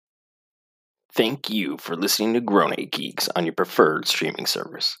Thank you for listening to Grown A Geeks on your preferred streaming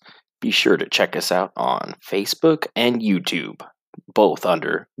service. Be sure to check us out on Facebook and YouTube, both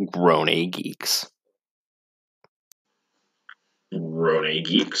under Grown A Geeks. Grown A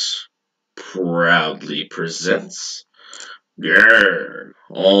Geeks proudly presents GAG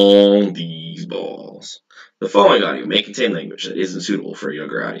on these balls. The following audio may contain language that isn't suitable for a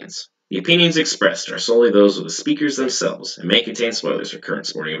younger audience. The opinions expressed are solely those of the speakers themselves and may contain spoilers for current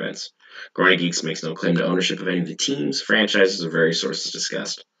sporting events. Grown A Geeks makes no claim to ownership of any of the teams, franchises, or various sources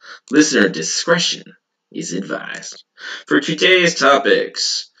discussed. Listener discretion is advised. For today's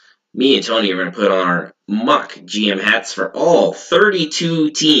topics, me and Tony are going to put on our mock GM hats for all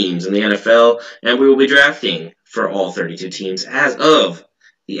 32 teams in the NFL, and we will be drafting for all 32 teams as of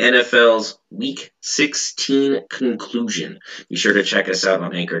the NFL's Week 16 conclusion. Be sure to check us out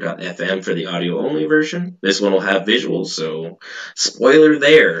on Anchor.fm for the audio-only version. This one will have visuals, so spoiler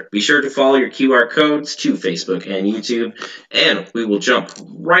there. Be sure to follow your QR codes to Facebook and YouTube, and we will jump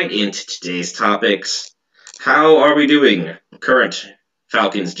right into today's topics. How are we doing, current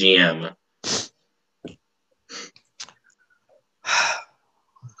Falcons GM?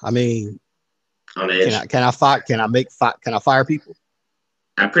 I mean, On edge. can I fire people?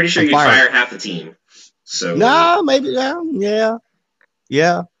 I'm pretty sure you fire half the team. So no, maybe yeah.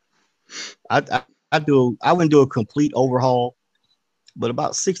 I wouldn't do a complete overhaul, but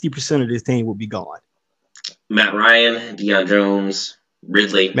about 60% of this team would be gone. Matt Ryan, Deion Jones,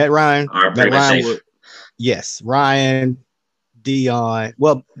 Ridley. Matt Ryan are pretty much safe. Yes, Ryan, Deion.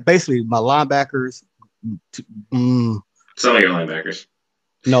 Well, basically my linebackers. Some of your linebackers.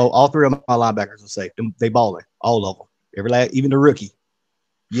 No, all three of my linebackers are safe. They balling, all of them. Even the rookie.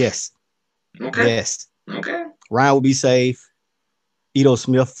 Yes. Okay. Yes. Okay. Ryan would be safe. Ito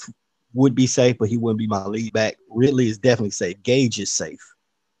Smith would be safe, but he wouldn't be my lead back. Ridley is definitely safe. Gage is safe.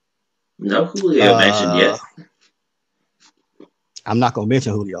 No Julio mentioned yet. I'm not going to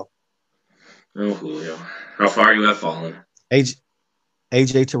mention Julio. No Julio. How far you have fallen?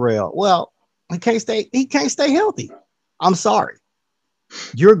 AJ Terrell. Well, he can't stay healthy. I'm sorry.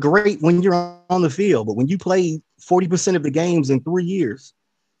 You're great when you're on the field, but when you play 40% of the games in 3 years.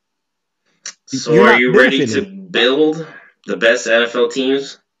 So are you ready to build the best NFL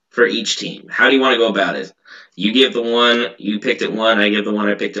teams for each team? How do you want to go about it? You give the one you picked at one, I give the one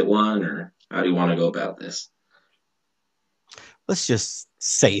I picked at one, or how do you want to go about this? Let's just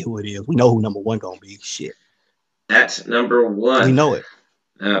say who it is. We know who number one gonna be. Shit. At number one. We know it.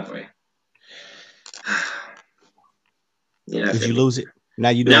 Oh boy. Did you lose it? Now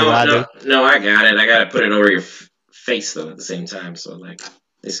you doing what I do? No, I got it. I got to put it over your face though at the same time. So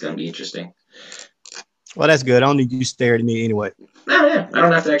it's gonna be interesting. Well, that's good. I don't need you staring at me anyway. No, yeah. I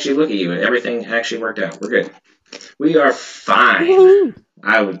don't have to actually look at you. Everything actually worked out. We're good. We are fine. Woo-hoo.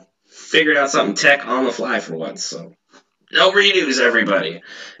 I figured out something tech on the fly for once. So no redos, everybody.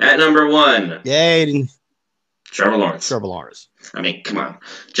 At number one. Yay. Trevor Lawrence. I mean, come on.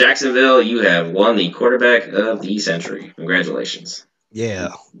 Jacksonville, you have won the quarterback of the century. Congratulations. Yeah.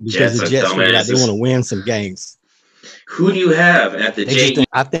 Because the Jets figured out they want to win some games. Who do you have at the J?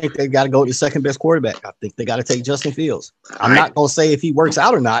 I think they got to go with the second best quarterback. I think they got to take Justin Fields. I'm not going to say if he works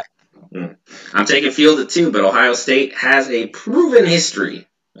out or not. I'm taking Fields at 2, but Ohio State has a proven history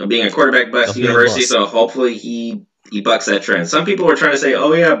of being a quarterback bust university, so hopefully he bucks that trend. Some people were trying to say,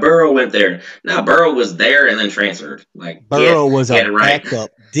 oh yeah, Burrow went there. No, Burrow was there and then transferred. Burrow was a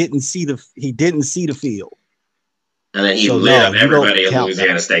backup. He didn't see the field. And then he lit up everybody at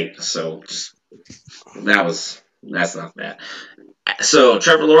Louisiana State. So that's not bad. So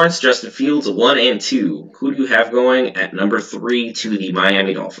Trevor Lawrence, Justin Fields, 1 and 2. Who do you have going at number 3 to the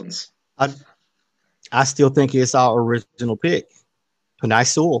Miami Dolphins? I still think it's our original pick. Penei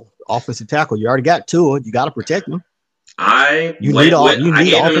Sewell, offensive tackle. You already got Tua. You got to protect him. I gave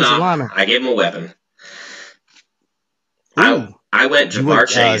him a weapon. I went Jamar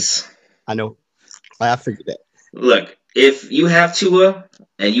Chase. I know. I figured that. Look, if you have Tua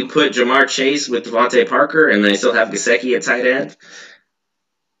and you put Jamar Chase with Devontae Parker and they still have Gesicki at tight end,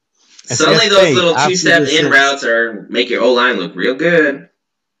 suddenly those little two-step in routes make your O-line look real good.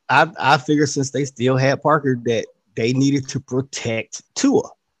 I figured since they still had Parker that they needed to protect Tua.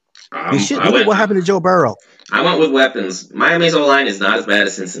 Look at what happened to Joe Burrow. I went with weapons. Miami's O-line is not as bad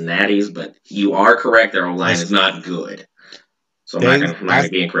as Cincinnati's, but you are correct. Their O-line is not good. So I'm not going to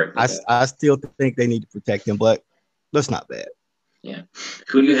be incorrect with that. I still think they need to protect him, but that's not bad. Yeah.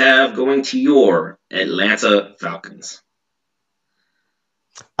 Who do you have going to your Atlanta Falcons?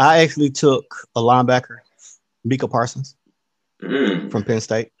 I actually took a linebacker, Micah Parsons, from Penn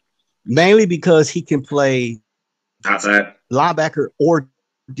State, mainly because he can play outside linebacker or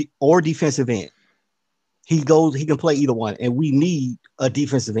or defensive end. He can play either one, and we need a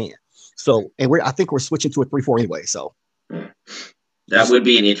defensive end. So, and I think we're switching to a 3-4 anyway. So that would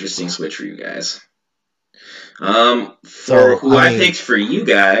be an interesting switch for you guys. I picked for you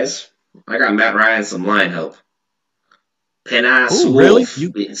guys, I got Matt Ryan some line help. Penei Sewell. Really?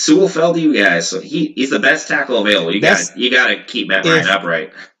 Sewell fell to you guys, so he's the best tackle available. You got to keep Matt Ryan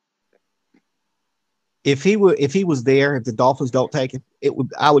upright. If he was there, if the Dolphins don't take him,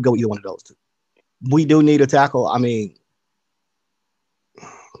 I would go either one of those two. We do need a tackle. I mean,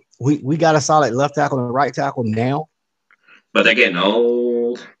 we got a solid left tackle and a right tackle now. But they're getting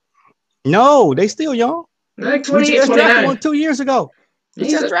old. No, they still young. Like 28, we just 29. drafted one 2 years ago. We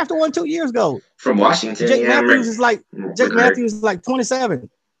just drafted one 2 years ago. From Washington. Jake Matthews is like 27.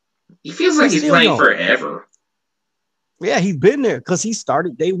 He feels like he's playing forever. Yeah, he's been there because he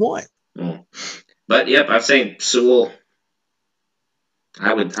started day one. But yep, I'm saying Sewell.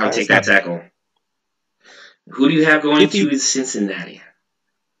 I would take that tackle. Who do you have going to Cincinnati?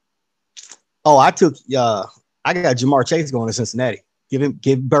 Oh, I got Jamar Chase going to Cincinnati.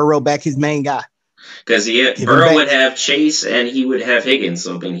 Give Burrow back his main guy. Because Burrow would have Chase and he would have Higgins,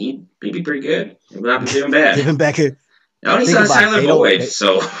 so I mean, he'd be pretty good. He would not be doing bad. Give him back his. No, he's not Tyler Boyd,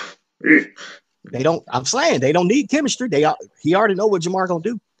 so they don't. I'm saying they don't need chemistry. He already know what Jamar gonna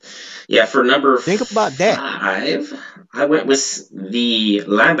do. Yeah, for number think about that. 5, I went with the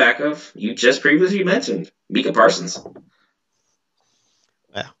linebacker you just previously mentioned, Micah Parsons.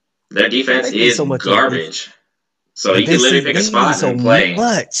 Yeah, their defense is so garbage. So he can literally pick a spot and play.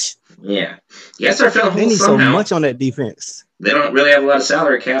 Much. Yeah, you gotta start filling holes somehow. They need so much on that defense. They don't really have a lot of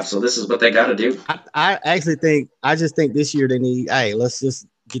salary cap, so this is what they got to do. I just think this year they need. Hey, let's just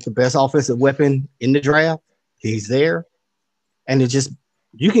get the best offensive weapon in the draft. He's there, and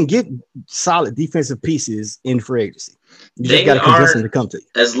you can get solid defensive pieces in free agency. You just got to convince them to come to you.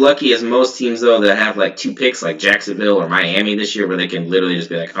 As lucky as most teams though that have like 2 picks, like Jacksonville or Miami this year, where they can literally just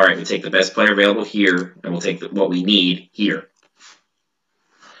be like, all right, we take the best player available here, and we'll take what we need here.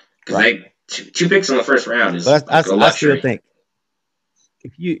 Because 2 picks in the first round is I still think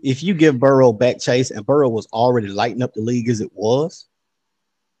if you give Burrow back Chase, and Burrow was already lighting up the league as it was,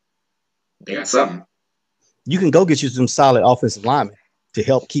 they got something. You can go get you some solid offensive linemen to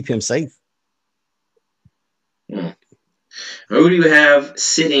help keep him safe. Who do you have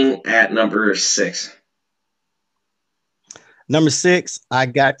sitting at number 6? Number 6, I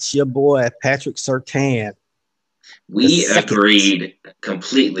got your boy Patrick Surtain. We agreed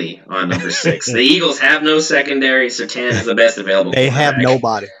completely on number 6. The Eagles have no secondary. Surtain is the best available. They have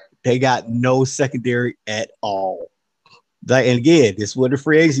nobody. They got no secondary at all. And again, this is where the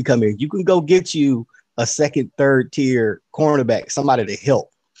free agency come in. You can go get you a second, third tier cornerback, somebody to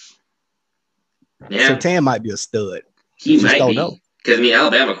help. Yeah. Surtain might be a stud. He might be. Because,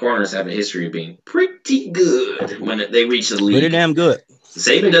 Alabama corners have a history of being pretty good when they reach the league. Pretty damn good.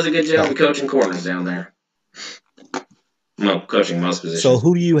 Saban does a good job of coaching corners down there. No, coaching most positions. So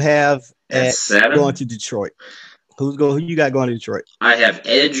who do you have at 7? Going to Detroit? Who you got going to Detroit? I have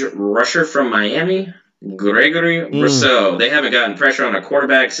edge rusher from Miami, Gregory Rousseau. They haven't gotten pressure on a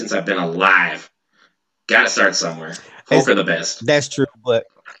quarterback since I've been alive. Got to start somewhere. Hope for the best. That's true, but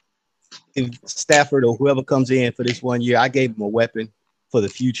if Stafford or whoever comes in for this 1 year, I gave him a weapon for the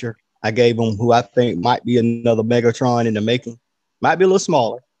future. I gave him who I think might be another Megatron in the making. Might be a little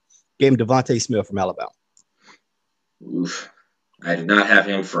smaller. Gave him Devontae Smith from Alabama. Oof. I did not have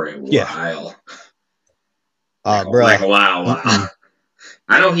him for a while. Bro. Like a while.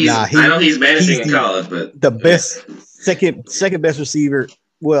 I know he's managing in college, but the best second best receiver.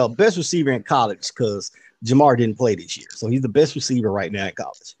 Well, best receiver in college because Jamar didn't play this year. So he's the best receiver right now in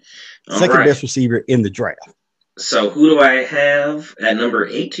college. Second best receiver in the draft. So who do I have at number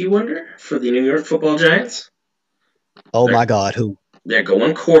 8, you wonder, for the New York Football Giants? My God, who? They're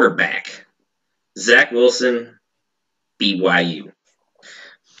going quarterback. Zach Wilson, BYU.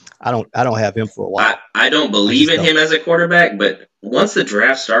 I don't have him for a while. I don't believe in him as a quarterback, but once the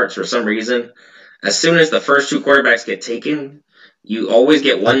draft starts, for some reason, as soon as the first 2 quarterbacks get taken, you always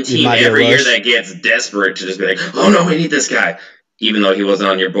get one team every year that gets desperate to just be like, oh no, we need this guy. Even though he wasn't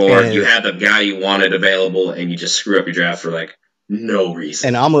on your board, you had the guy you wanted available, and you just screw up your draft for like no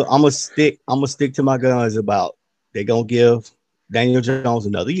reason. And I'm a stick to my guns about they're gonna give Daniel Jones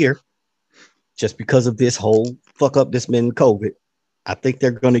another year just because of this whole fuck up that's been COVID. I think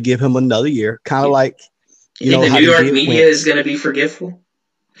they're going to give him another year, kind of like you think the New York media is going to be forgetful.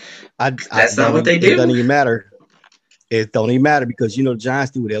 That's not what they do. It doesn't even matter. It don't even matter because the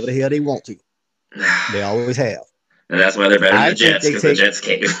Giants do whatever the hell they want to. They always have, and that's why they're better than the Jets because the Jets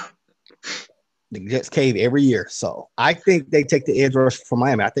cave. The Jets cave every year. So I think they take the edge rush from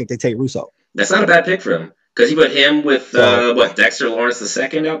Miami. I think they take Russo. That's not a bad pick for him. Because he put him with, Dexter Lawrence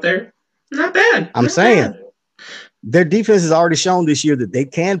II out there? Not bad. I'm saying their defense has already shown this year that they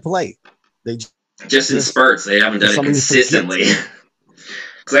can play. They just in spurts. They haven't done it consistently.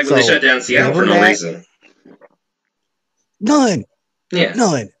 Because like when they shut down Seattle for no reason. None. Yeah.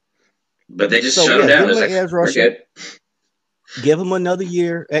 None. But they just shut them down. Give them an edge rusher. Give them another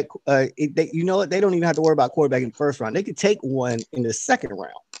year. You know what? They don't even have to worry about quarterback in the first round. They could take one in the second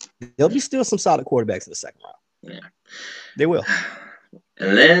round. There'll be still some solid quarterbacks in the second round. Yeah. They will.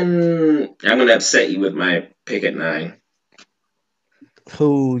 And then I'm going to upset you with my pick at 9.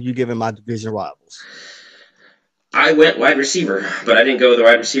 Who you giving my division rivals? I went wide receiver, but I didn't go with the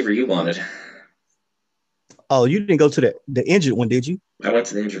wide receiver you wanted. Oh, you didn't go to the injured one, did you? I went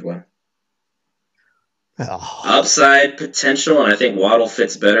to the injured one. Oh. Upside potential, and I think Waddle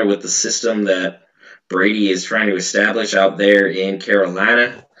fits better with the system that Brady is trying to establish out there in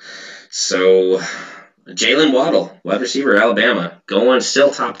Carolina. So, Jalen Waddle, wide receiver, Alabama, going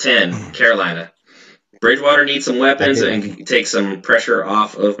still top 10, Carolina. Bridgewater needs some weapons and take some pressure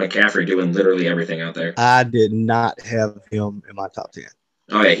off of McCaffrey doing literally everything out there. I did not have him in my top 10.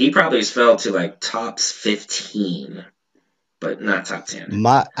 Oh, yeah, he probably fell to like tops 15, but not top 10.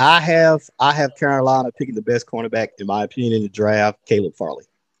 I have Carolina picking the best cornerback, in my opinion, in the draft, Caleb Farley.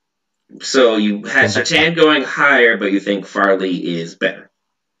 So you had Surtain going higher, but you think Farley is better?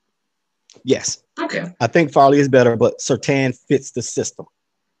 Yes. Okay. I think Farley is better, but Surtain fits the system.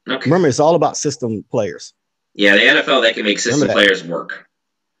 Okay. Remember, it's all about system players. Yeah, the NFL, they can make system players work.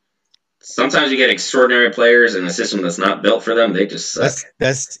 Sometimes you get extraordinary players in a system that's not built for them. They just suck.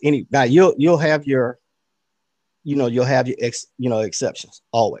 Now you'll have your exceptions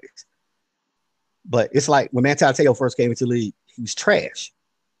always. But it's like when Manti Te'o first came into the league, he was trash.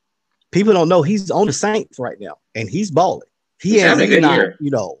 People don't know he's on the Saints right now, and he's balling. He's having a good year.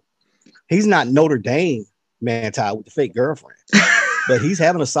 He's not Notre Dame Manti with the fake girlfriend, but he's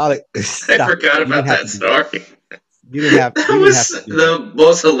having a solid. I forgot about that story. You didn't have. That was the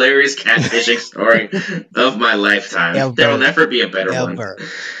most hilarious catfishing story of my lifetime. There will never be a better one.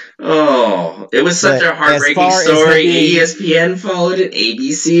 Oh, it was such a heartbreaking story. ESPN followed it,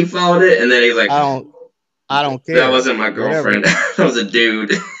 ABC followed it, and then he's like, I don't care. That wasn't my girlfriend. That was a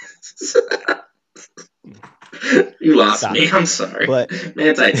dude. You lost me. I'm sorry. But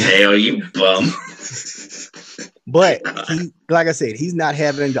Manti Te'o, you bum. But like I said, he's not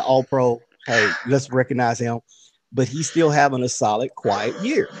having the all-pro, hey, let's recognize him. But he's still having a solid, quiet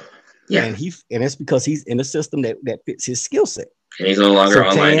year. Yeah. And it's because he's in a system that fits his skill set. And he's no longer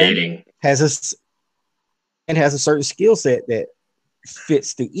online dating. Has a certain skill set that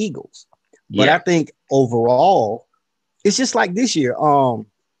fits the Eagles. But I think overall, it's just like this year.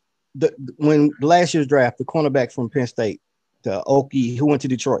 When last year's draft, the cornerback from Penn State, the Okie, who went to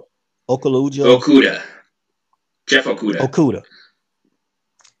Detroit, Okudah. Jeff Okudah.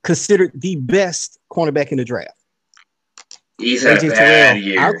 Considered the best cornerback in the draft. He's had a bad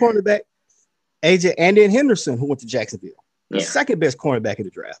year. Our cornerback, AJ, and then Henderson, who went to Jacksonville. The second best cornerback in the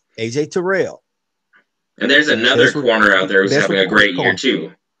draft, AJ Terrell. And there's another corner out there who's having a great year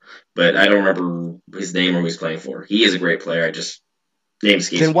too. But I don't remember his name or who he's playing for. He is a great player. I just name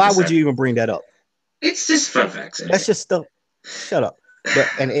escapes. Then why would you even bring that up? It's just fun facts. Anyway. That's just stuff. Shut up.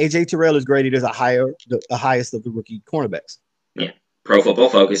 And AJ Terrell is graded as the highest of the rookie cornerbacks. Yeah.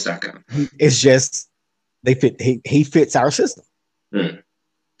 ProFootballFocus.com. It's just he fits our system.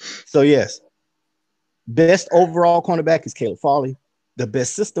 So yes. Best overall cornerback is Caleb Farley. The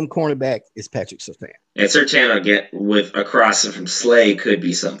best system cornerback is Patrick Surtain. And Surtain again with a cross from Slay could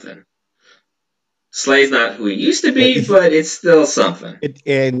be something. Slay's not who he used to be, but it's still something.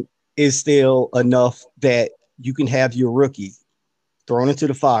 And it's still enough that you can have your rookie thrown into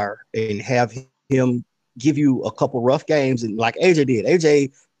the fire and have him give you a couple rough games. And like AJ did.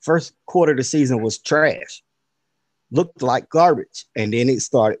 AJ, first quarter of the season was trash. Looked like garbage. And then it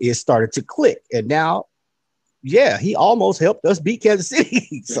started to click. And now, he almost helped us beat Kansas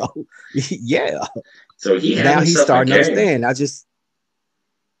City. So, yeah. So now he's starting to understand. I just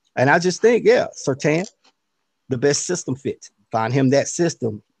think, Surtain, the best system fit. Find him that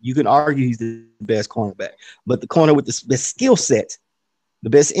system. You can argue he's the best cornerback. But the corner with the best skill set, the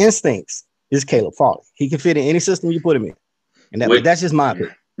best instincts is Caleb Farley. He can fit in any system you put him in. And that's just my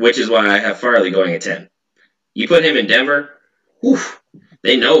opinion. Which is why I have Farley going at 10. You put him in Denver,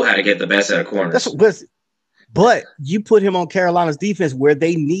 they know how to get the best out of corners. But you put him on Carolina's defense where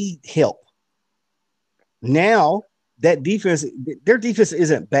they need help. Now, that defense, their defense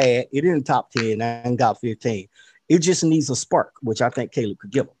isn't bad. It isn't top 10 and got 15. It just needs a spark, which I think Caleb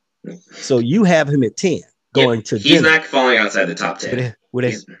could give them. So you have him at 10 going to he's Denver. not falling outside the top 10.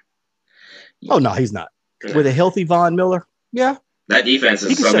 Oh, no, he's not. With a healthy Von Miller, yeah. That defense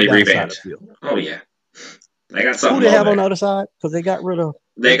He is can shut somebody down the side of revamped. the field. Oh, yeah. They got Who something they have there. on the other side? Because they got rid of.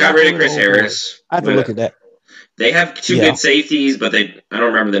 They got rid of Chris Harris. I have to look at that. They have two good safeties, but I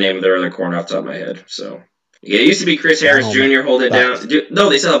don't remember the name of their other corner off the top of my head. So it used to be Chris Harris Jr. holding it down. No,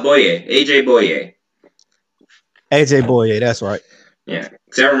 they still have Boye. AJ Boye. AJ Boye, that's right. Yeah,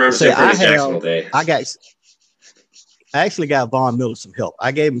 because I remember from his Jacksonville day. I actually got Von Miller some help.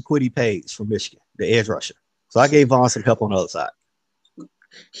 I gave him Quiddy Page from Michigan, the edge rusher. So I gave Von some help on the other side.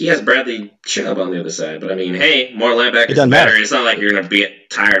 He has Bradley Chubb on the other side, but I mean, hey, more linebackers is better. It's not like you're going to be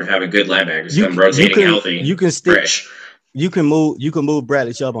tired of having good linebackers. Come rotating healthy, you can fresh. You can move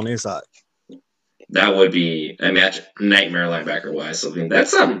Bradley Chubb on the inside. That would be a nightmare linebacker wise. So I mean,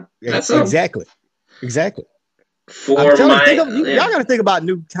 that's something. That's something. Exactly. For y'all got to think about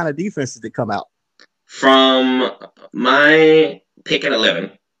new kind of defenses that come out. From my pick at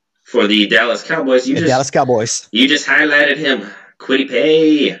 11 for the Dallas Cowboys, you just highlighted him. Quiddy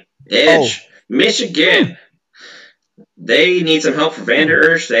Pay, edge, Michigan. They need some help for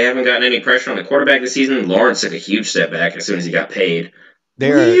Vander Esch. They haven't gotten any pressure on the quarterback this season. Lawrence took a huge step back as soon as he got paid.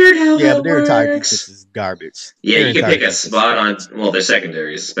 Weird how that their entire defense is garbage. Yeah, you can pick a spot on. Well, their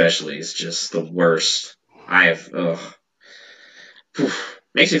secondary especially is just the worst.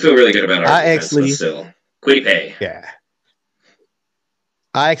 Makes me feel really good about our defense, but still. Quiddy Pay. Yeah.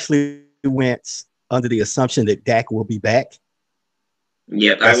 I actually went under the assumption that Dak will be back.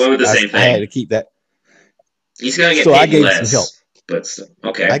 Yep, I went with the same thing. I had to keep that. He's going to get paid less. I gave him some help. But still,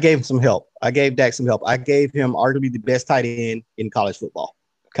 okay. I gave him some help. I gave Dak some help. I gave him arguably the best tight end in college football,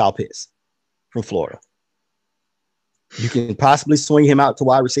 Kyle Pitts from Florida. You can possibly swing him out to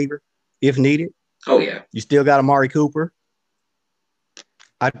wide receiver if needed. Oh, yeah. You still got Amari Cooper.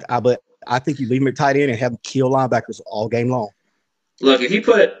 But I think you leave him at tight end and have him kill linebackers all game long. Look, if you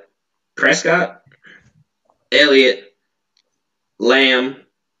put Prescott, Elliott, Lamb,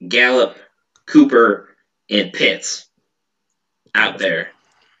 Gallup, Cooper, and Pitts out there,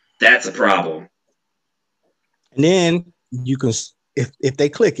 that's a problem. And then you can, if they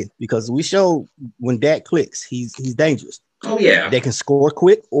click it, because we show when Dak clicks, he's dangerous. Oh, yeah. They can score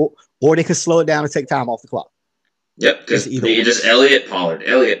quick or they can slow it down and take time off the clock. Yep, because you just Elliott Pollard.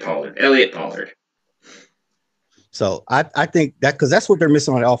 So I think that because that's what they're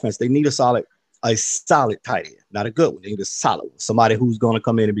missing on the offense. They need a solid tight end, not a good one. They need a solid one, somebody who's going to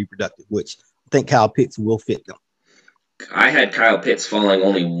come in and be productive, which I think Kyle Pitts will fit them. I had Kyle Pitts falling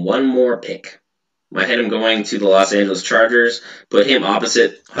only one more pick. I had him going to the Los Angeles Chargers, put him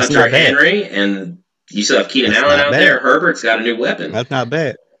opposite Hunter Henry, and you still have Keenan Allen out there. Herbert's got a new weapon. That's not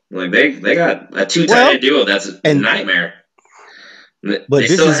bad. Like they got a two tight end duo. That's a nightmare. But they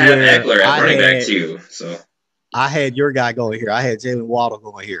still have Eckler at running back too. So I had your guy going here. I had Jalen Waddle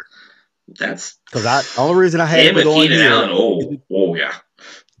going here. That's because the only reason I had him going Keenan here. Allen, oh yeah,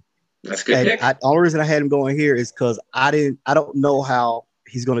 that's a good pick. The only reason I had him going here is because I don't know how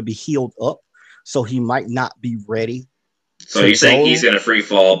he's going to be healed up, so he might not be ready. So you're saying he's going to free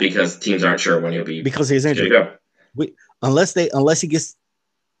fall because teams aren't sure when he'll be because he's injured. Unless he gets.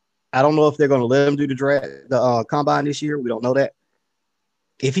 I don't know if they're going to let him do the combine this year. We don't know that.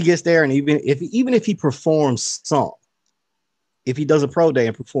 If he gets there, and even if he performs some, if he does a pro day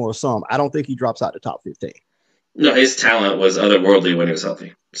and performs some, I don't think he drops out the top 15. No, his talent was otherworldly when he was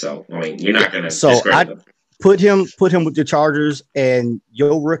healthy. So I mean, you're not going to. So I put him with the Chargers, and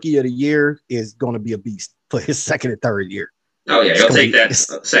your rookie of the year is going to be a beast for his second and third year. Oh yeah, he'll take that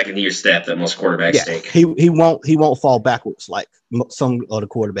second year step that most quarterbacks take. He won't fall backwards like some other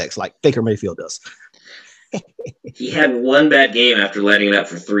quarterbacks, like Baker Mayfield does. He had one bad game after letting it up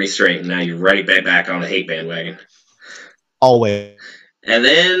for 3 straight, and now you're right back on the hate bandwagon. Always. And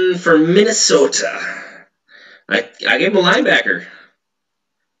then for Minnesota, I gave him a linebacker,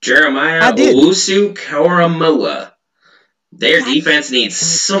 Jeremiah Owusu-Koramoah. Their defense needs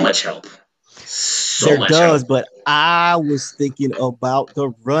so much help. But I was thinking about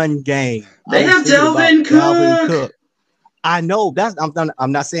the run game. They have Dalvin Cook. I know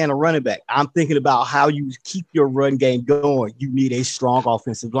I'm not saying a running back. I'm thinking about how you keep your run game going. You need a strong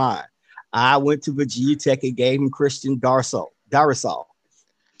offensive line. I went to Virginia Tech and gave him Christian Darrisaw, the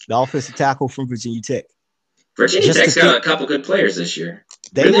offensive tackle from Virginia Tech. Virginia Tech's got a couple good players this year.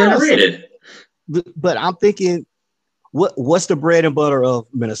 They're underrated. But I'm thinking, what's the bread and butter of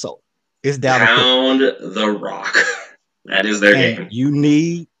Minnesota? It's Pound the rock. That is their game. You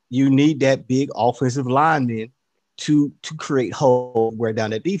need that big offensive lineman to create holes, wear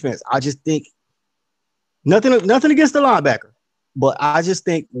down that defense. I just think nothing against the linebacker, But I just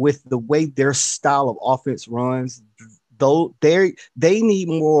think with the way their style of offense runs, though they need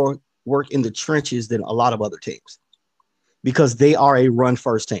more work in the trenches than a lot of other teams because they are a run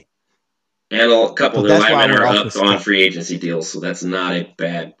first team. And a couple So of their that's why I linemen went are up offensive on tackle. free agency deals, so that's not a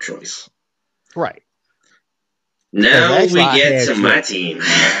bad choice. Right. Now actually, we I get had to your- my team.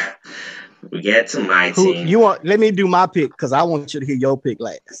 We get to my Who team. you want? Let me do my pick because I want you to hear your pick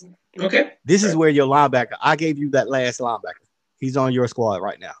last. Okay. This is where your linebacker. I gave you that last linebacker. He's on your squad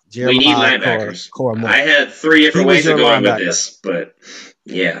right now. We need Jeremiah linebackers. Cora I had 3 different was ways of your going with linebacker. this, but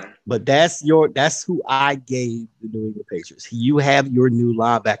yeah. But that's who I gave the New England Patriots. You have your new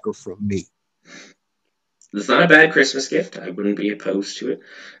linebacker from me. It's not a bad Christmas gift. I wouldn't be opposed to it.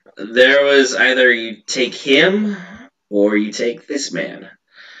 There was either you take him or you take this man.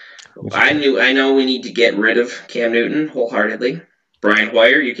 I know we need to get rid of Cam Newton wholeheartedly. Brian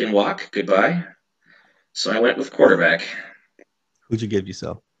Hoyer, you can walk. Goodbye. So I went with quarterback. Who'd you give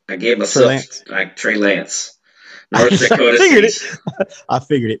yourself? I gave myself Trey Lance. North Dakota State. I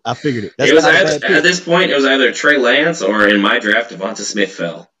figured it. It was at this point, it was either Trey Lance or in my draft, Devonta Smith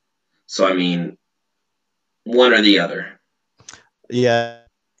fell. So I mean, one or the other. Yeah,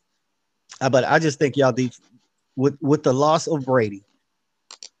 but I just think y'all with the loss of Brady,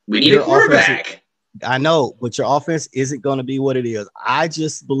 we need a quarterback. I know, but your offense isn't going to be what it is. I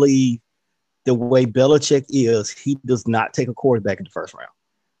just believe the way Belichick is, he does not take a quarterback in the first round.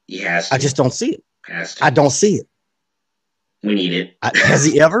 He has to. I just don't see it. Has to. I don't see it. We need it. Has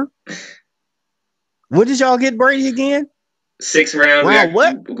he ever? When did y'all get Brady again? 6th round. Wow, we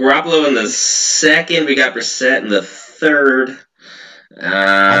got Garoppolo in the 2nd. We got Brissett in the 3rd.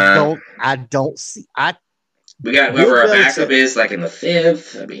 I don't see. We got whoever our backup is, like in the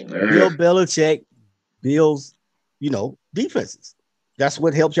 5th. I mean, Bill Belichick builds, defenses. That's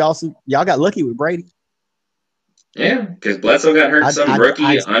what helps y'all. Y'all got lucky with Brady. Yeah, because Bledsoe got hurt. Some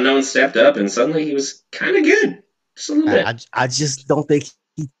rookie unknown stepped up, and suddenly he was kind of good. Just a little bit. I just don't think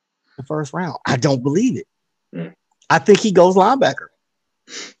he's the first round. I don't believe it. I think he goes linebacker.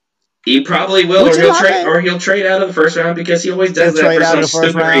 He probably will, or he'll trade out of the first round because he always does that for some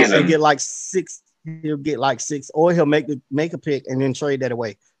stupid reason. And get like 6. He'll get like 6, or he'll make a pick and then trade that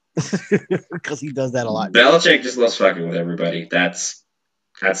away because he does that a lot. Belichick just loves fucking with everybody. That's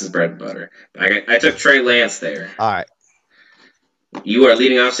his bread and butter. I took Trey Lance there. All right. You are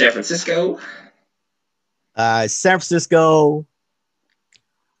leading off San Francisco. San Francisco.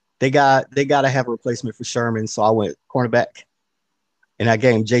 They got to have a replacement for Sherman, so I went cornerback, and I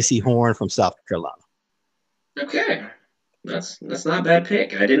gave him J.C. Horn from South Carolina. Okay, that's not a bad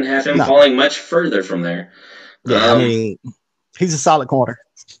pick. I didn't have him falling much further from there. Yeah, I mean, he's a solid corner.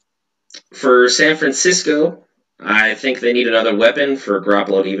 For San Francisco, I think they need another weapon for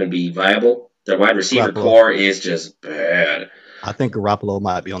Garoppolo to even be viable. Their wide receiver core is just bad. I think Garoppolo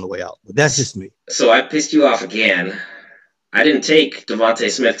might be on the way out, but that's just me. So I pissed you off again. I didn't take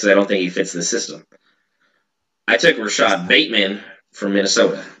Devontae Smith because I don't think he fits the system. I took Rashad Bateman from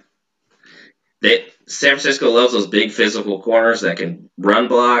Minnesota. San Francisco loves those big physical corners that can run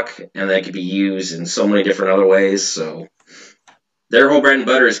block and that can be used in so many different other ways. So their whole bread and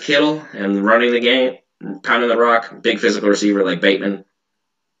butter is Kittle and running the game, pounding the rock, big physical receiver like Bateman.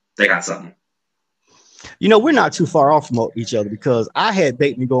 They got something. We're not too far off from each other because I had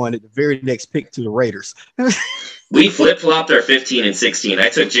Bateman going at the very next pick to the Raiders. We flip-flopped our 15 and 16. I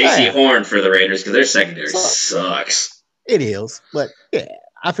took J.C. Horn for the Raiders because their secondary sucks. It is, but yeah,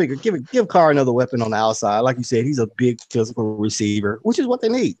 I figured give Carr another weapon on the outside. Like you said, he's a big physical receiver, which is what they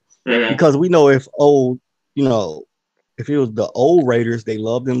need. Mm-hmm. Because we know if it was the old Raiders, they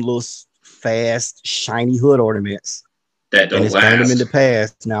love them little fast, shiny hood ornaments. That don't last. Turned them in the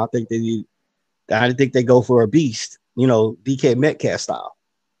past. Now I think they go for a beast, DK Metcalf style.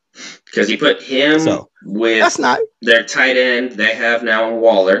 Because you put him with their tight end they have now in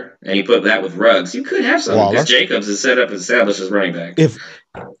Waller, and you put that with Ruggs, you could have something because Jacobs is set up and established as running back.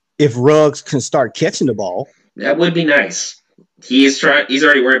 If Ruggs can start catching the ball, that would be nice. He's already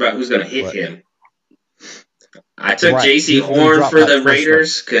worried about who's going to hit him. I took J.C. Horn for the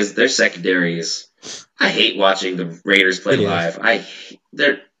Raiders because their secondary is. I hate watching the Raiders play live.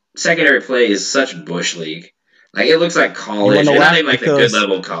 Their secondary play is such bush league. Like it looks like college, and not even like the good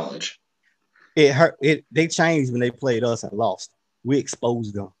level of college. It hurt. They changed when they played us and lost. We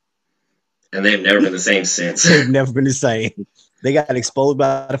exposed them, and they've never been the same since. They've never been the same. They got exposed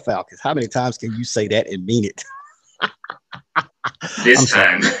by the Falcons. How many times can you say that and mean it? This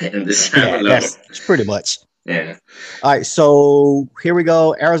time alone. That's pretty much. Yeah. All right, so here we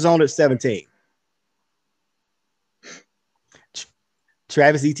go. Arizona at 17.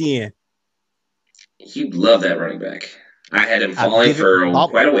 Travis Etienne. You love that running back. I had him I've falling for given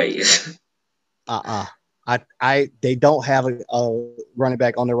Bob. quite a ways. They don't have a running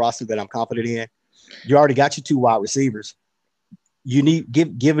back on their roster that I'm confident in. You already got your 2 wide receivers. You need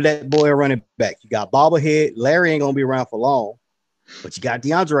give that boy a running back. You got bobblehead. Larry ain't gonna be around for long, but you got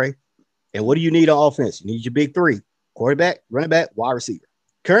DeAndre. And what do you need on offense? You need your big 3: quarterback, running back, wide receiver.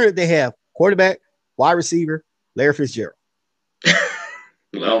 Currently, they have quarterback, wide receiver, Larry Fitzgerald.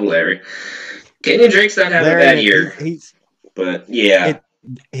 Love Larry. Kenyon Drake's not having Larry, a bad year, but yeah.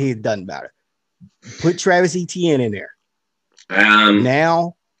 He doesn't matter. Put Travis Etienne in there.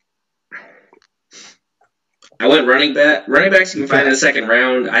 Now, I went running back. Running backs you can find in the second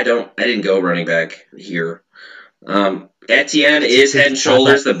round. I didn't go running back here. Etienne is head and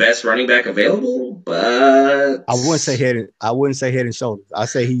shoulders the best running back available, but I wouldn't say head and shoulders. I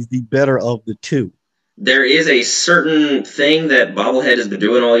say he's the better of the 2. There is a certain thing that Bobblehead has been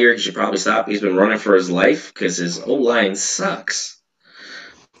doing all year. He should probably stop. He's been running for his life because his O-line sucks.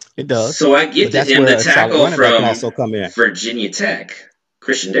 It does. So I gifted him the tackle from Virginia Tech,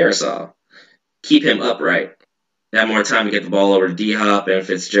 Christian Darrisaw. Keep him upright. Have more time to get the ball over to D-Hop and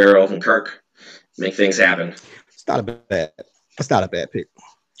Fitzgerald and Kirk. Make things happen. It's not a bad pick.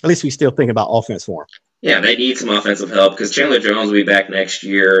 At least we still thinking about offense for him. Yeah, they need some offensive help because Chandler Jones will be back next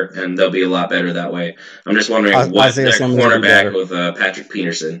year, and they'll be a lot better that way. I'm just wondering what their cornerback with Patrick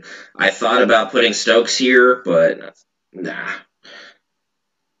Peterson. I thought about putting Stokes here, but nah.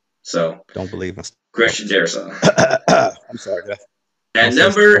 So don't believe him. Christian Darrisaw. I'm sorry, Jeff. At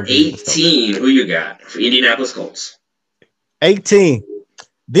number 18, who you got for Indianapolis Colts? 18.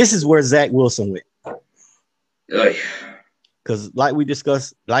 This is where Zach Wilson went. Because like we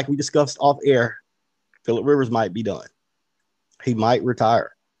discussed off air, Phillip Rivers might be done. He might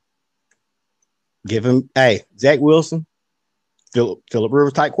retire. Give him, Zach Wilson, Phillip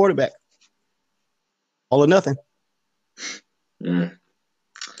Rivers type quarterback. All or nothing. And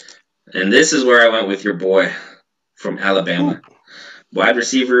this is where I went with your boy from Alabama. Ooh. Wide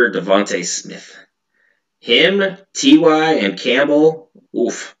receiver Devontae Smith. Him, T.Y., and Campbell.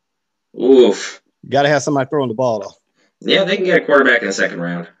 Oof. You got to have somebody throwing the ball, though. Yeah, they can get a quarterback in the second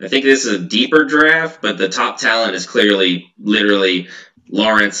round. I think this is a deeper draft, but the top talent is clearly, literally,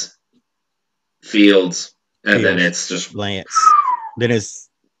 Lawrence, Fields, and then it's just Lance. Then it's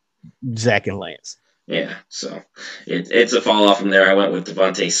Zach and Lance. Yeah, so it's a fall off from there. I went with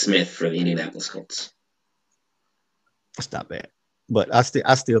Devontae Smith for the Indianapolis Colts. That's not bad, but I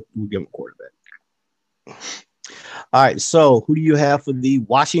still would give him a quarterback. All right, so who do you have for the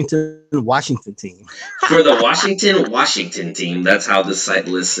Washington team? For the Washington team, that's how this site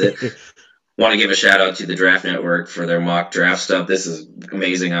lists it. Want to give a shout out to the Draft Network for their mock draft stuff. This is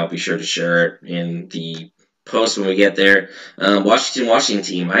amazing. I'll be sure to share it in the post when we get there. Washington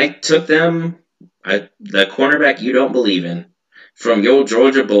team. I took them, the cornerback you don't believe in, from your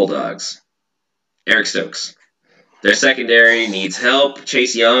Georgia Bulldogs, Eric Stokes. Their secondary needs help.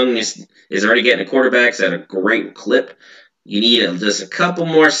 Chase Young is already getting quarterbacks at a great clip. You need just a couple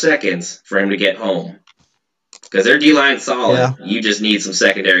more seconds for him to get home. Because their D-line's solid. Yeah. You just need some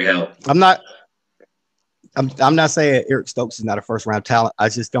secondary help. I'm not saying Eric Stokes is not a first-round talent. I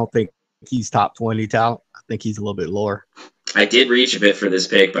just don't think he's top 20 talent. I think he's a little bit lower. I did reach a bit for this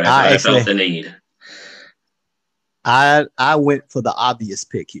pick, but I felt the need. I went for the obvious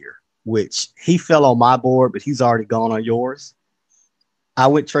pick here, which he fell on my board, but he's already gone on yours. I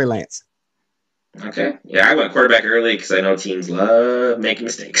went Trey Lance. Okay. Yeah, I went quarterback early because I know teams love making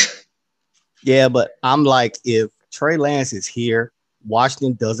mistakes. Yeah, but I'm like, if Trey Lance is here,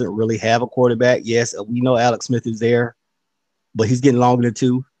 Washington doesn't really have a quarterback. Yes, we know Alex Smith is there, but he's getting longer than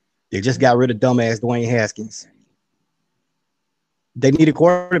 2. They just got rid of dumbass Dwayne Haskins. They need a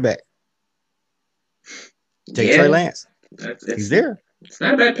quarterback. Take Trey Lance. He's there. It's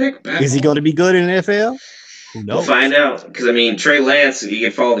not a bad pick. Is he going to be good in the NFL? Who knows? We'll find out. Because, I mean, Trey Lance, you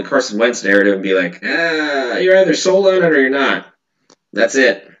can follow the Carson Wentz narrative and be like, you're either sold on it or you're not. That's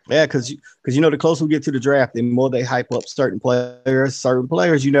it. Yeah, because you know, the closer we get to the draft, the more they hype up certain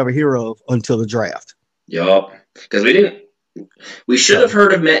players you never hear of until the draft. Yup. Because we should have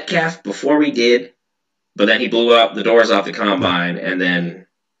heard of Metcalf before we did, but then he blew out the doors off the combine, and then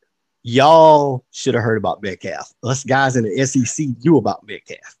y'all should have heard about Metcalf. Us guys in the SEC knew about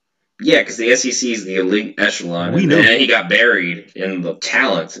Metcalf. Yeah, because the SEC is the elite echelon. And he got buried in the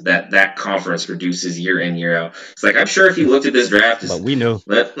talent that conference produces year in, year out. It's like, I'm sure if you looked at this draft, but we knew.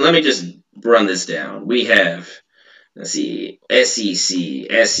 Let me just run this down. We have, let's see, SEC.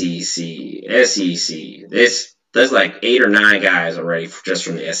 There's like 8 or 9 guys already just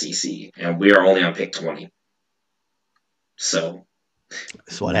from the SEC, and we are only on pick 20. So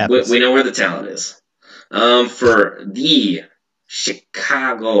that's what happens. We know where the talent is. For the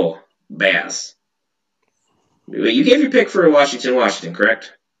Chicago Bears. You gave your pick for Washington,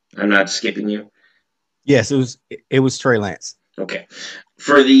 correct? I'm not skipping you. Yes, it was Trey Lance. Okay.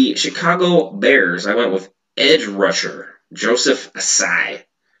 For the Chicago Bears, I went with edge rusher Joseph Asai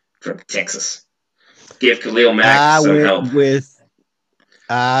from Texas. Give Khalil Mack some help.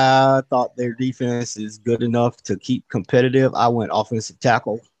 I thought their defense is good enough to keep competitive. I went offensive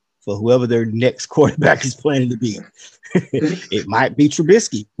tackle for whoever their next quarterback is planning to be. It might be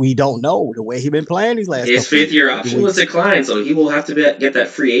Trubisky. We don't know the way he's been playing these last. His fifth-year option was declined, so he will have to get that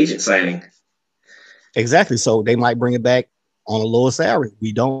free agent signing. Exactly. So they might bring it back on a lower salary.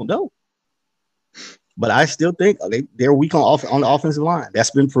 We don't know. But I still think they're weak on the offensive line.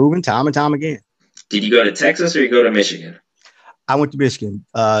 That's been proven time and time again. Did you go to Texas or you go to Michigan? I went to Michigan.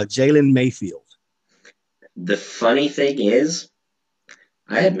 Jalen Mayfield. The funny thing is,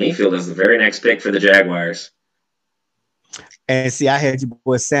 I had Mayfield as the very next pick for the Jaguars. And see, I had your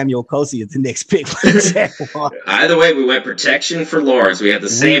boy Samuel Kosi as the next pick for the Jaguars. Either way, we went protection for Lawrence. We had the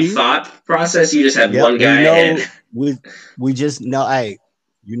same thought process. You just had one guy ahead. We just know, hey,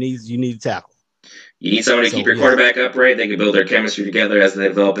 you need a tackle. You need someone to keep your quarterback upright. They can build their chemistry together as they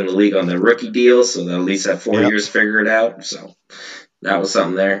develop in the league on their rookie deals, so they'll at least have 4 years to figure it out. So that was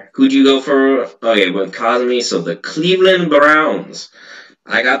something there. Who'd you go for? Okay, with Cosme. So the Cleveland Browns.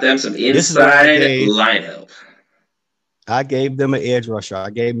 I got them some inside line help. I gave them an edge rusher. I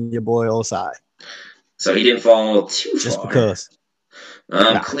gave them your boy Osai. So he didn't fall too far. Just because.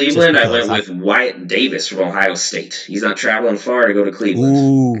 Cleveland, I went with Wyatt Davis from Ohio State. He's not traveling far to go to Cleveland.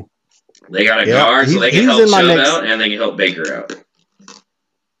 Ooh. They got a guard, so they can help Chubb out, and they can help Baker out.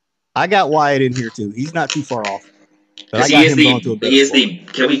 I got Wyatt in here, too. He's not too far off. But can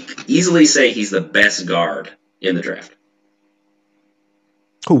we easily say he's the best guard in the draft?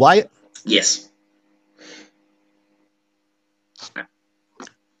 Who, Wyatt? Yes.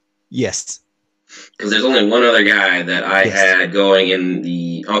 Yes. Because there's only one other guy that I had going in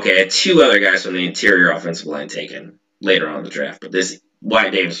the... Okay, I had two other guys from the interior offensive line taken later on in the draft, but this...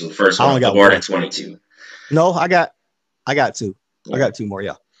 Wyatt Davis was the first one on the board at 22. No, I got two. Yeah. I got two more,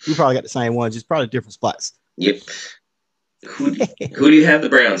 yeah. We probably got the same one, just probably different spots. Yep. Who do you have the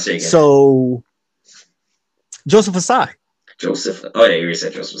Browns taking? So, Joseph Asai. Joseph? Oh, yeah, you already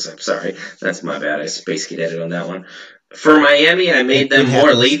said Joseph Asai. Sorry. That's my bad. I space cadetted on that one. For Miami, I made them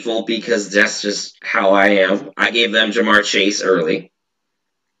more lethal because that's just how I am. I gave them Jamar Chase early.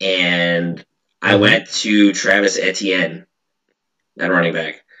 And I went to Travis Etienne. At running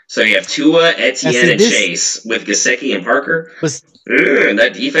back. So you have Tua, Etienne, and Chase with Gesicki and Parker.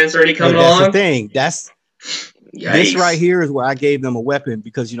 That defense already coming along. That's the thing. This right here is where I gave them a weapon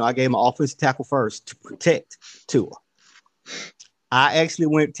because, I gave them an offensive tackle first to protect Tua. I actually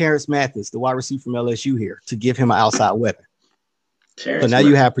went Terrence Mathis, the wide receiver from LSU here, to give him an outside weapon. So now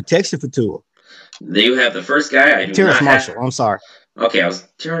you have protection for Tua. You have the first guy. Terrence Marshall. I'm sorry. Okay, I was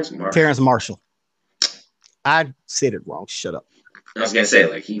Terrence Marshall. Terrence Marshall. I said it wrong. Shut up. I was gonna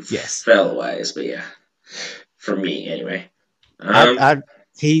say he fell wise, but yeah, for me anyway.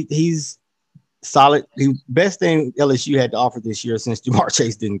 He's solid. The best thing LSU had to offer this year since Jamar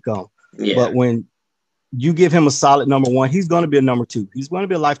Chase didn't come. Yeah. But when you give him a solid number one, he's going to be a number two. He's going to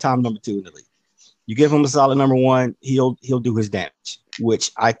be a lifetime number two in the league. You give him a solid number one, he'll do his damage.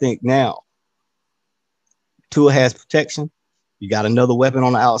 Which I think now Tua has protection. You got another weapon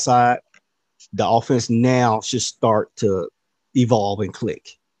on the outside. The offense now should start to evolve and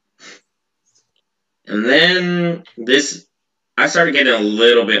click. And then I started getting a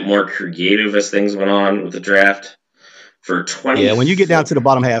little bit more creative as things went on with the draft for 20. Yeah, when you get down to the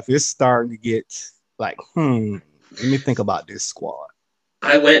bottom half, it's starting to get like, let me think about this squad.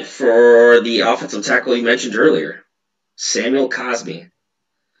 I went for the offensive tackle you mentioned earlier, Samuel Cosme.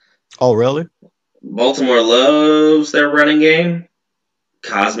 Oh, really? Baltimore loves their running game.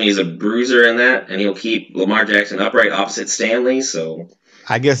 Cosme is a bruiser in that, and he'll keep Lamar Jackson upright opposite Stanley. So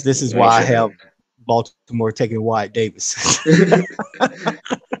I guess this is why I have Baltimore taking Wyatt Davis.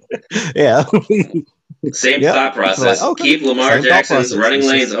 Yeah. Same thought process. Like, okay. Keep Lamar Jackson's running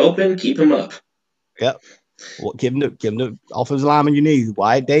lanes open. Keep him up. Yep. Well, give him the offensive lineman you need.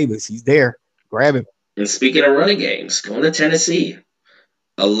 Wyatt Davis. He's there. Grab him. And speaking of running games, going to Tennessee.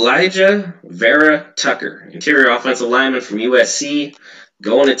 Elijah Vera Tucker, interior offensive lineman from USC,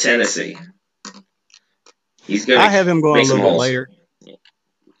 going to Tennessee. I have him going a little bit later.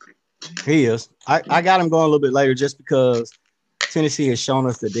 He is. I got him going a little bit later just because Tennessee has shown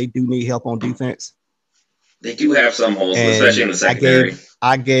us that they do need help on defense. They do have some holes, especially in the secondary.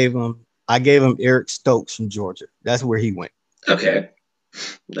 I gave him Eric Stokes from Georgia. That's where he went. Okay.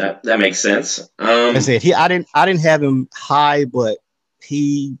 That makes sense. I said I didn't have him high, but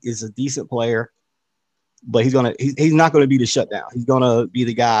he is a decent player. But he's not gonna be the shutdown. He's gonna be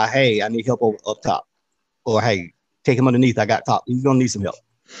the guy. Hey, I need help up top, or hey, take him underneath. I got top. He's gonna need some help.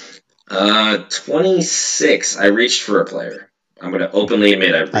 26. I reached for a player. I'm gonna openly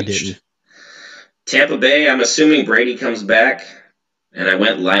admit I've I reached. didn't. Tampa Bay. I'm assuming Brady comes back, and I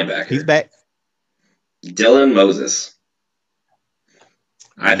went linebacker. He's back. Dylan Moses.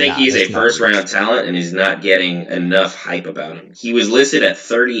 I think he's a that's not first-round rich. talent, and he's not getting enough hype about him. He was listed at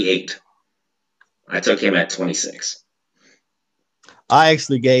 38. I took him at 26. I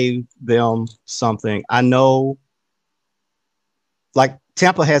actually gave them something. I know, like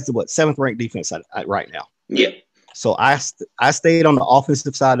Tampa has the 7th ranked defense right now. Yeah. So I stayed on the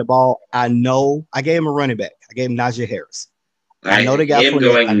offensive side of the ball. I know I gave him a running back. I gave him Najee Harris. I know they got him Fournette.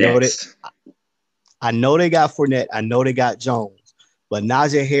 going next. next. I know they got Fournette. I know they got Jones. But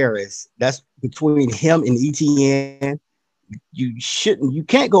Najee Harris, that's between him and ETN. You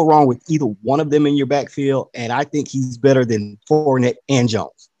can't go wrong with either one of them in your backfield. And I think he's better than Fournette and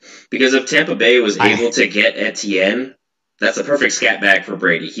Jones. Because if Tampa Bay was able to get Etienne, that's a perfect scat back for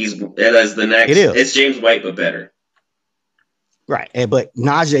Brady. That is the next. It's James White, but better. Right. But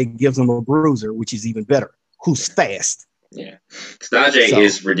Najee gives him a bruiser, which is even better, who's fast. Yeah. Najee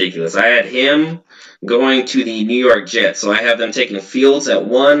is ridiculous. I had him going to the New York Jets, so I have them taking Fields at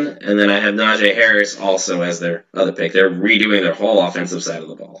 1, and then I have Najee Harris also as their other pick. They're redoing their whole offensive side of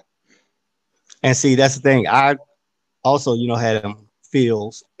the ball. And see, that's the thing. I also, had him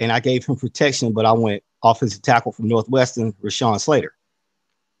Fields, and I gave him protection, but I went offensive tackle from Northwestern, Rashawn Slater.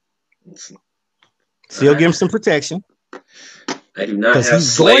 Still give him some protection. I do not have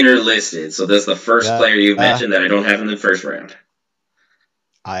Slater listed, so that's the first player you mentioned that I don't have in the first round.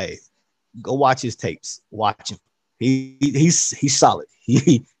 I go watch his tapes. Watch him. He's solid.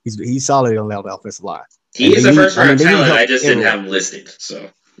 He's solid on that offensive line. He is a first round talent. I just didn't have him listed. So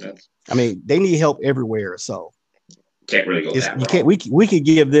they need help everywhere. So can't really go that you can't. We could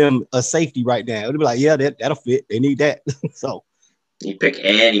give them a safety right now. It'd be like, yeah, that'll fit. They need that. So. You pick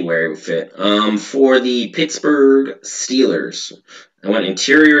anywhere it would fit. For the Pittsburgh Steelers, I went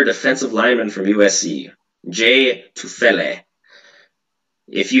interior defensive lineman from USC, Jay Tufele.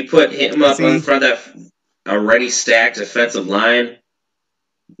 If you put him up in front of that already stacked defensive line,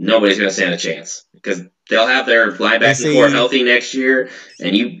 nobody's going to stand a chance because they'll have their linebacking core healthy next year,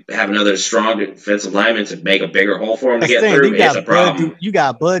 and you have another strong defensive lineman to make a bigger hole for him to get through. It's a problem. You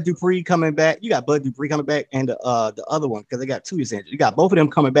got Bud Dupree coming back. You got Bud Dupree coming back, and the other one because they got 2 years injured. You got both of them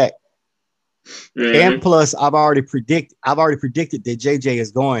coming back, and plus I've already predicted that JJ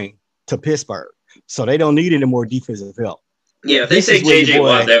is going to Pittsburgh, so they don't need any more defensive help. Yeah, if they say JJ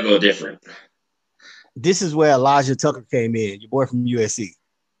Watt, they'll go different. This is where Elijah Tucker came in, your boy from USC.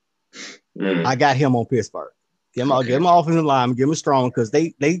 I got him on Pittsburgh. Give him an offensive lineman, give him a strong because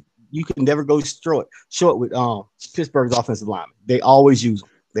you can never go short with Pittsburgh's offensive lineman. They always use them.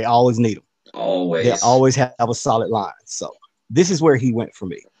 They always need them. They always have a solid line. So this is where he went for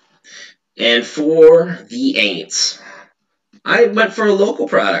me. And for the Aints, I went for a local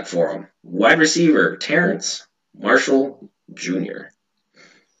product for him. Wide receiver Terrence Marshall Jr.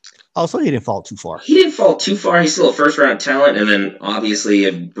 Oh, so he didn't fall too far. He didn't fall too far. He's still a first-round talent. And then, obviously,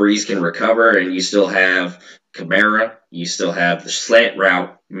 if Breeze can recover and you still have Kamara, you still have the slant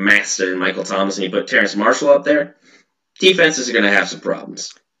route master Michael Thomas, and you put Terrence Marshall up there, defenses are going to have some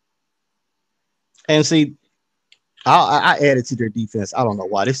problems. And see, I added to their defense. I don't know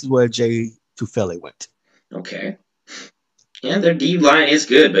why. This is where Jay Tufele went. Okay. And their D line is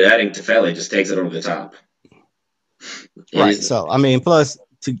good, but adding Tufele just takes it over the top. Right. So, plus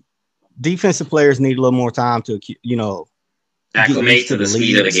defensive players need a little more time to, acclimate to the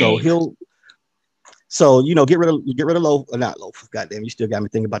speed of the game. So get rid of Loaf. Goddamn, you still got me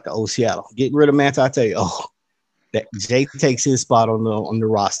thinking about the old Seattle. Get rid of Manti Te'o. That Jay takes his spot on the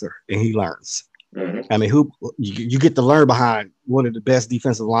roster and he learns. Mm-hmm. Who you get to learn behind one of the best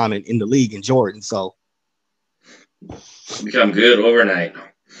defensive linemen in the league in Jordan. So become good overnight.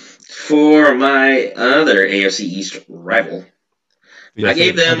 For my other AFC East rival, I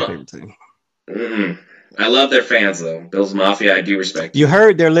gave them. I love their fans though. Bills Mafia, I do respect. You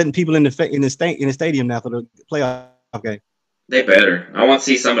heard they're letting people in the stadium now for the playoff game. They better. I want to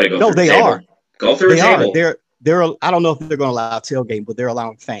see somebody go. No, they are. Go through a table. They're. I don't know if they're going to allow tailgate, but they're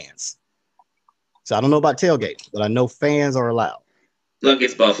allowing fans. So I don't know about tailgate, but I know fans are allowed. Look,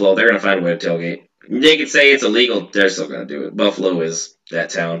 it's Buffalo. They're going to find a way to tailgate. They could say it's illegal. They're still going to do it. Buffalo is that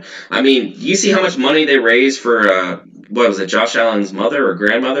town. You see how much money they raised for, what was it, Josh Allen's mother or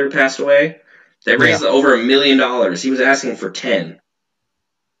grandmother passed away? They raised over $1 million. He was asking for 10.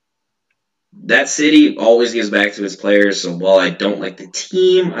 that city always gives back to its players, so while I don't like the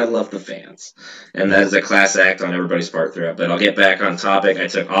team, I love the fans. And that is a class act on everybody's part throughout. But I'll get back on topic. I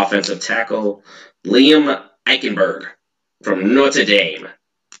took offensive tackle Liam Eichenberg from Notre Dame.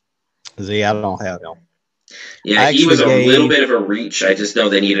 See, I don't have him. Yeah, he was a little bit of a reach. I just know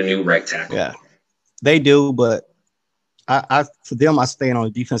they need a new right tackle. Yeah, they do, but for them, I stand on the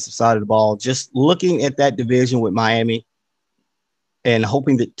defensive side of the ball. Just looking at that division with Miami and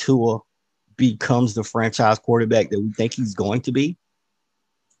hoping that Tua becomes the franchise quarterback that we think he's going to be,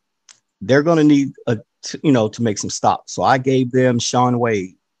 they're going to need to make some stops. So I gave them Shaun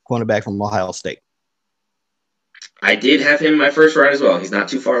Wade, cornerback from Ohio State. I did have him in my first round as well. He's not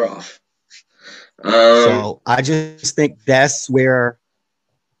too far off. So I just think that's where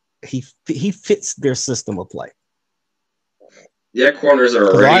he fits their system of play. Yeah, corners are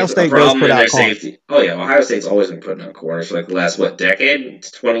already a problem in their safety. Oh, yeah, Ohio State's always been putting out corners for like the last, decade?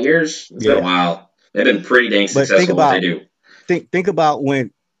 20 years? It's been a while. They've been pretty dang successful what they do. Think about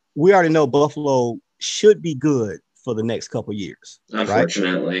when we already know Buffalo should be good for the next couple of years.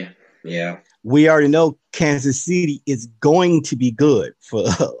 Unfortunately, right? Yeah. We already know Kansas City is going to be good for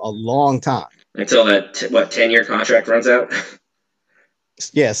a long time. Until that, 10-year contract runs out?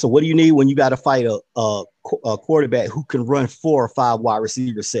 Yeah, so what do you need when you got to fight a quarterback who can run 4 or 5 wide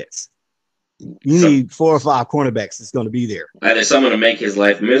receiver sets? You need 4 or 5 cornerbacks that's going to be there. Either someone to make his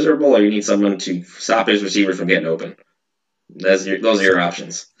life miserable, or you need someone to stop his receivers from getting open. Those are your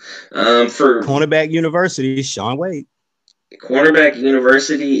options. For cornerback university, Shaun Wade. Cornerback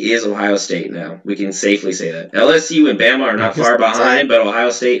university is Ohio State now. We can safely say that. LSU and Bama are not far behind, but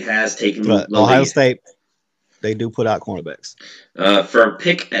Ohio State has taken the lead. Ohio State, they do put out cornerbacks. For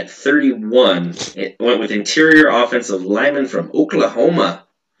pick at 31, it went with interior offensive lineman from Oklahoma,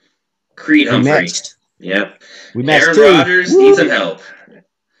 Creed Humphrey. Yep. Aaron Rodgers needs some help.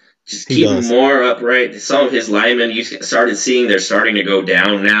 Just keep him more upright. Some of his linemen you started seeing they're starting to go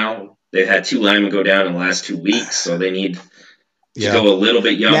down now. They've had 2 linemen go down in the last 2 weeks, so they need to go a little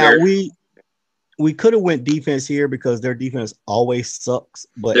bit younger. Now we could have went defense here because their defense always sucks,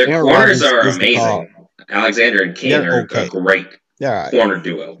 but their corners are amazing. Alexander and King are a great corner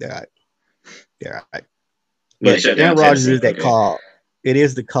duo. They're right. But Aaron Rodgers is that cog. It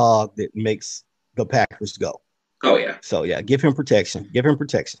is the cog that makes the Packers go. Oh, yeah. So, yeah, give him protection.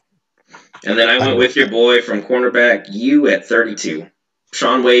 And then I went with your boy from cornerback, you at 32.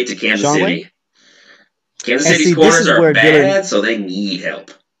 Shaun Wade to Kansas City. Kansas City's corners are bad, so they need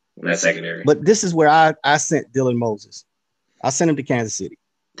help in that secondary. But this is where I sent Dylan Moses. I sent him to Kansas City.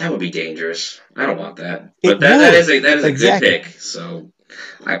 That would be dangerous. I don't want that. But that is a good pick. So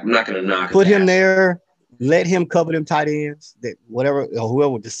I'm not going to knock it. Put him there. Let him cover them tight ends. That whoever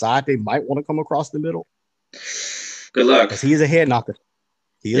will decide they might want to come across the middle. Good luck. Because he is a head knocker.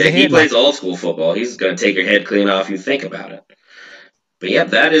 He plays old school football. He's going to take your head clean off. You think about it. But yeah,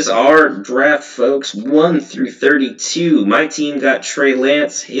 that is our draft, folks. 1 through 32. My team got Trey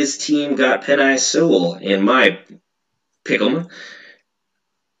Lance. His team got Penei Sewell in my pick'em.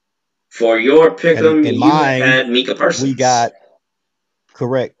 For your pick'em, you had Micah Parsons. We got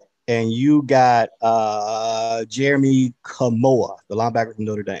correct, and you got Jeremy Kamoa, the linebacker from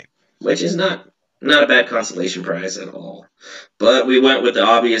Notre Dame, which is not a bad consolation prize at all. But we went with the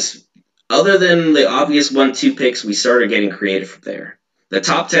obvious. Other than the obvious 1-2 picks, we started getting creative from there. The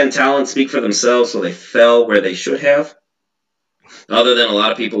top 10 talents speak for themselves, so they fell where they should have. Other than a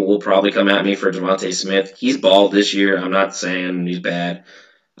lot of people will probably come at me for Devontae Smith. He's balled this year. I'm not saying he's bad.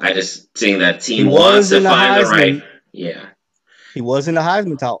 I just seeing that team wants to find the right. Yeah. He was in the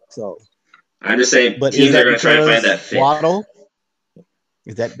Heisman talk, so. I'm just saying teams are going to try to find that fit. Waddle?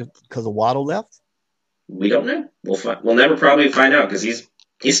 Is that because of Waddle left? We don't know. We'll never probably find out because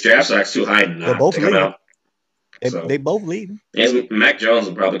his draft stock's too high not to come out. They both leave. Mac Jones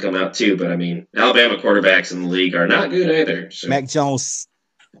will probably come out too, but I mean, Alabama quarterbacks in the league are not good either. So. Mac Jones,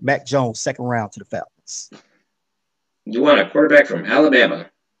 2nd round to the Falcons. You want a quarterback from Alabama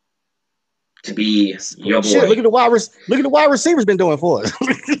to be your boy? Shit, look at the wide receivers been doing for us.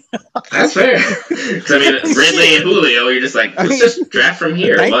 That's fair. I mean, Ridley and Julio, you're just like, let's just draft from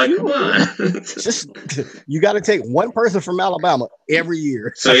here. Like, come on. You got to take one person from Alabama every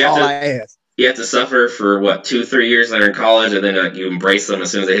year. So that's all I ask. You have to suffer for 2-3 years that are in college, and then you embrace them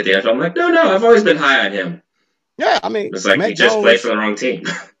as soon as they hit the NFL. I'm like, no, I've always been high on him. Yeah, I mean, it's like he just played for the wrong team.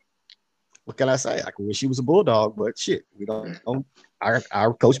 What can I say? I wish he was a Bulldog, but shit, we don't know.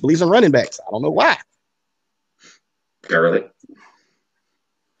 Our coach believes in running backs. I don't know why. Gurley.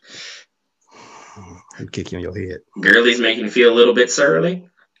 I'm kicking on your head. Gurley's making you feel a little bit surly.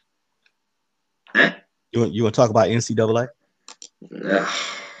 Huh? You want to talk about NCAA?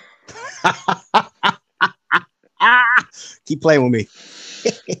 Keep playing with me.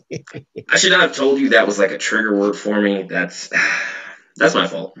 I should not have told you that was like a trigger word for me. That's my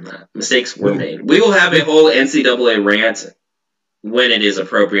fault. Mistakes were made. We will have a whole NCAA rant when it is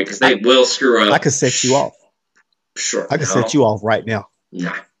appropriate because they will screw up. I could set you off. Sure. I could set you off right now.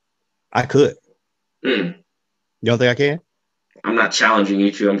 Nah. I could. You don't think I can? I'm not challenging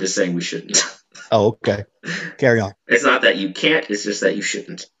you to. I'm just saying we shouldn't. Oh, okay. Carry on. It's not that you can't. It's just that you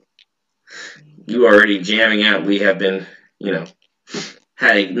shouldn't. You are already jamming out. We have been,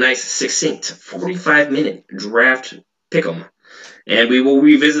 had a nice, succinct 45-minute draft pick'em. And we will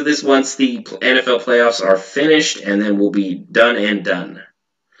revisit this once the NFL playoffs are finished, and then we'll be done and done.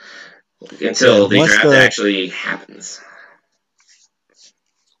 Until the draft actually happens.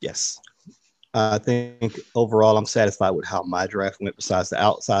 Yes. I think overall I'm satisfied with how my draft went besides the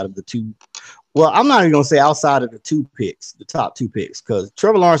outside of the two. Well, I'm not even going to say outside of the top two picks, because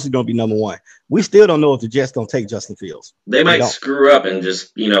Trevor Lawrence is going to be number one. We still don't know if the Jets going to take Justin Fields. They might screw up and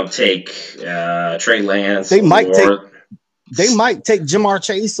just, take Trey Lance. They might take Jamar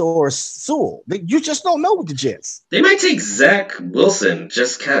Chase or Sewell. You just don't know with the Jets. They might take Zach Wilson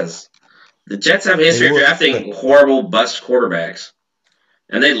just because. The Jets have a history of drafting horrible bust quarterbacks.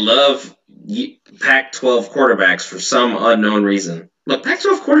 And they love Pac-12 quarterbacks for some unknown reason. Look,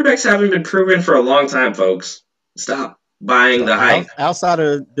 Pac-12 quarterbacks haven't been proven for a long time, folks. Stop buying the hype. Outside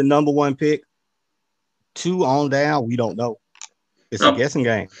of the number one pick, 2 on down, we don't know. It's a guessing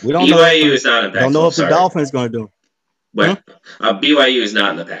game. We don't know. BYU is not in Pac-12. Don't know if the Dolphins going to do it. But BYU is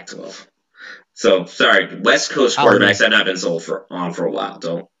not in the Pac-12. So, sorry, West Coast quarterbacks have not been sold for a while.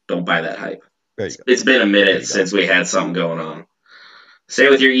 Don't buy that hype. It's been a minute since we had something going on. Say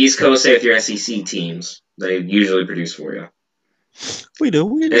with your East Coast, say with your SEC teams. They usually produce for you. We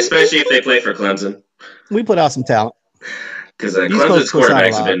do. Especially if they play for Clemson. We put out some talent. Because Clemson's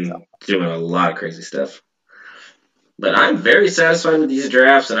quarterbacks have been doing a lot of crazy stuff. But I'm very satisfied with these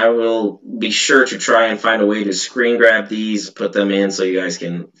drafts, and I will be sure to try and find a way to screen grab these, put them in so you guys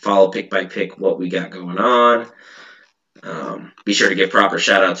can follow pick by pick what we got going on. Be sure to give proper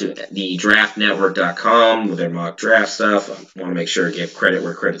shout out to the draftnetwork.com with their mock draft stuff. I want to make sure to give credit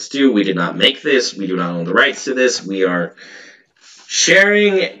where credit's due. We did not make this. We do not own the rights to this. We are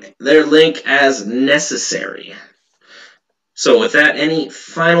sharing their link as necessary. So with that, any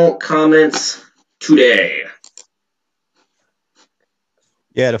final comments today?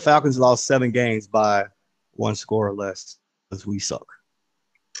 Yeah, the Falcons lost 7 games by 1 score or less because we suck.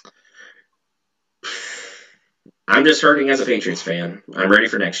 I'm just hurting as a Patriots fan. I'm ready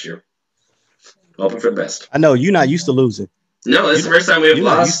for next year. Hoping for the best. I know you're not used to losing. No, this is the first time we've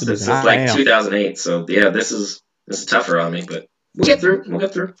lost since like 2008. So yeah, this is tougher on me, but we'll get through.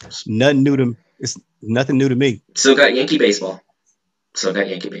 Nothing new to it's nothing new to me. Still got Yankee baseball.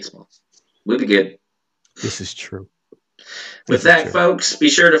 We'll be good. This is true. With that, folks, be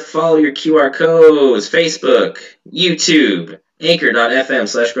sure to follow your QR codes, Facebook, YouTube,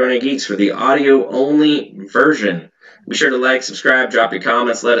 anchor.fm/GrowingGeeks for the audio-only version. Be sure to like, subscribe, drop your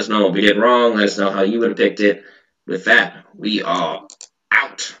comments, let us know what we did wrong, let us know how you would have picked it. With that, we are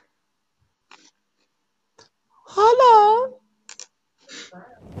out. Hello.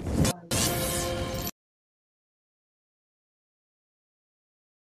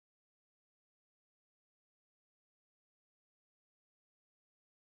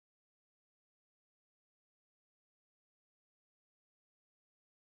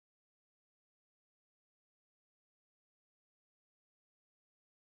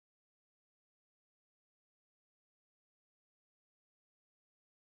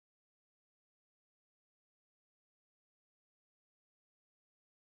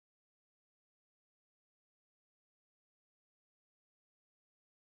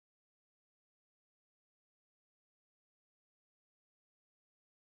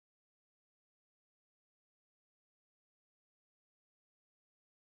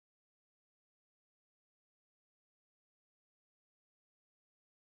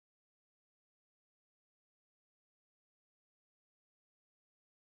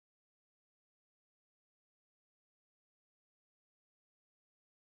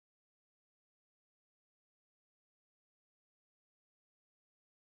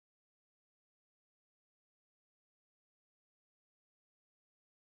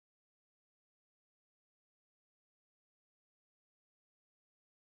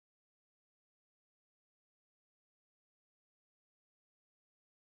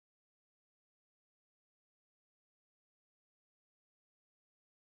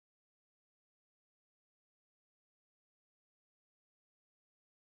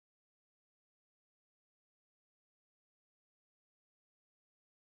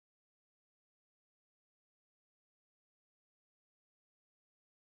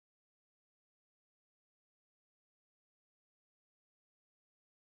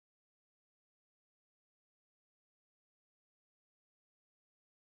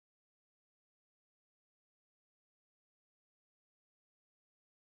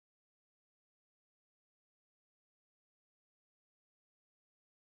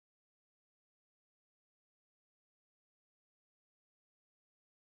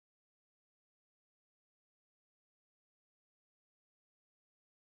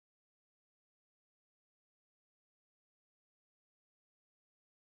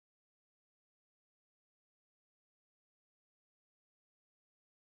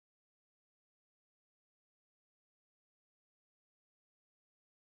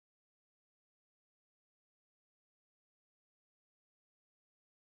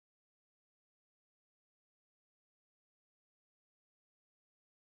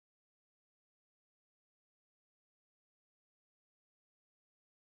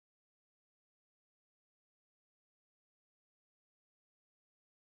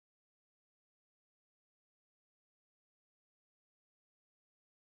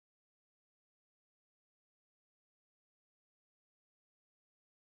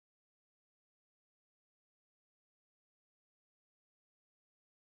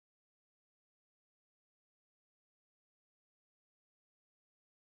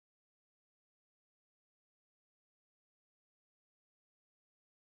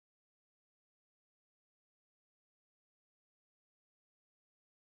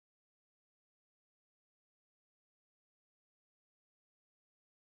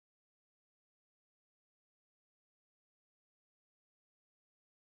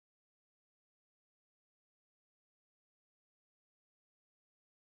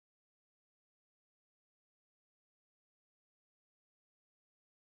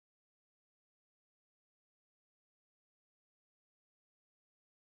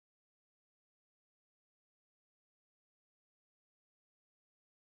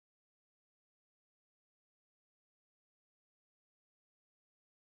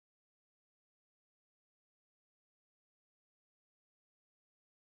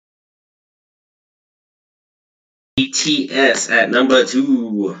 ATS at number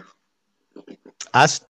 2. I